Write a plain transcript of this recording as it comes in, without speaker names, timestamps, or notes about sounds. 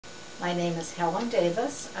My name is Helen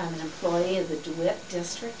Davis. I'm an employee of the DeWitt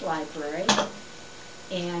District Library,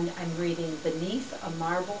 and I'm reading Beneath a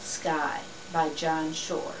Marble Sky by John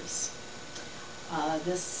Shores.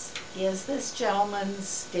 This is this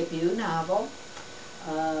gentleman's debut novel.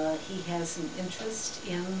 He has an interest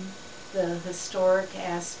in the historic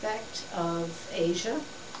aspect of Asia,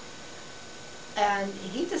 and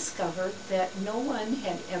he discovered that no one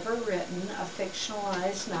had ever written a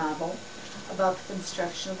fictionalized novel about the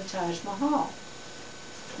construction of the Taj Mahal.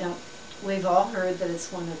 Now, we've all heard that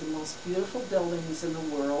it's one of the most beautiful buildings in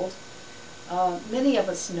the world. Many of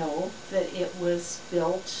us know that it was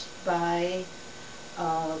built by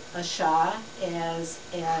a Shah as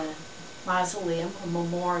a mausoleum, a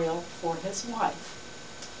memorial for his wife.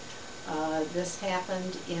 This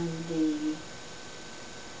happened in the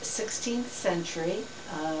 16th century.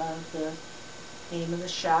 The name of the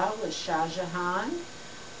Shah was Shah Jahan.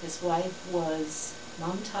 His wife was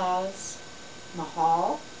Mumtaz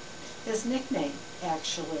Mahal. His nickname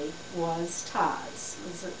actually was Taz,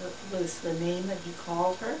 was the name that he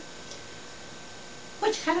called her,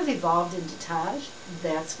 which kind of evolved into Taj.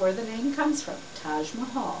 That's where the name comes from, Taj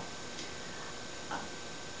Mahal.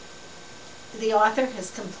 The author has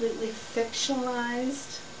completely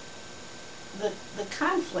fictionalized the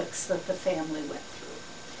conflicts that the family went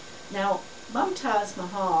through. Now, Mumtaz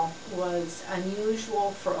Mahal was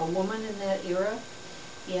unusual for a woman in that era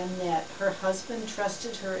in that her husband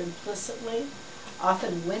trusted her implicitly,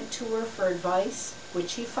 often went to her for advice,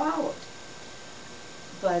 which he followed.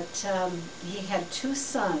 But he had two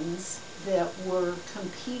sons that were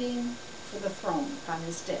competing for the throne upon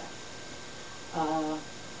his death.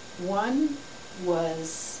 One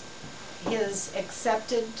was his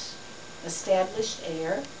accepted, established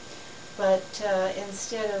heir, but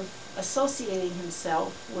instead of associating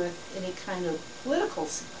himself with any kind of political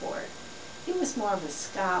support, he was more of a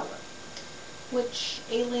scholar, which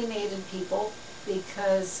alienated people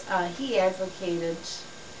because he advocated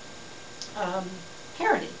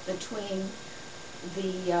parity between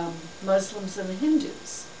the Muslims and the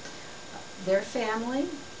Hindus. Their family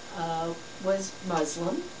was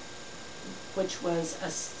Muslim, which was a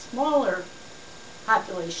smaller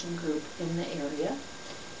population group in the area,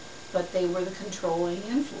 but they were the controlling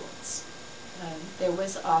influence. There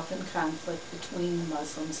was often conflict between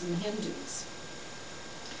Muslims and Hindus.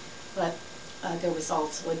 But there was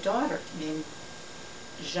also a daughter named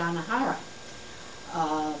Janahara.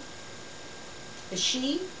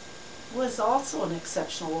 She was also an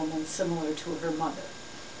exceptional woman, similar to her mother.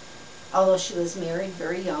 Although she was married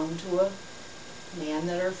very young to a man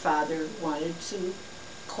that her father wanted to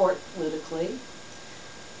court politically,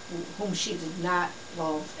 whom she did not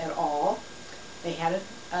love at all. They had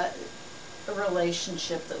a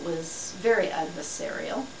relationship that was very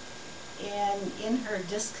adversarial, and in her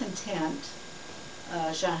discontent,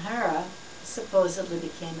 Janahara supposedly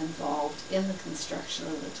became involved in the construction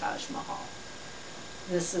of the Taj Mahal.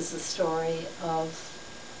 This is the story of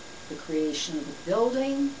the creation of the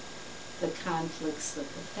building, the conflicts that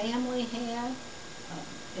the family had.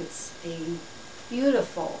 It's a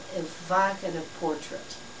beautiful, evocative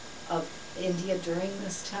portrait of India during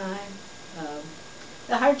this time,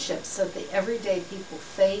 the hardships that the everyday people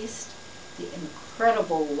faced, the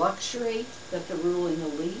incredible luxury that the ruling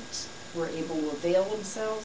elite were able to avail themselves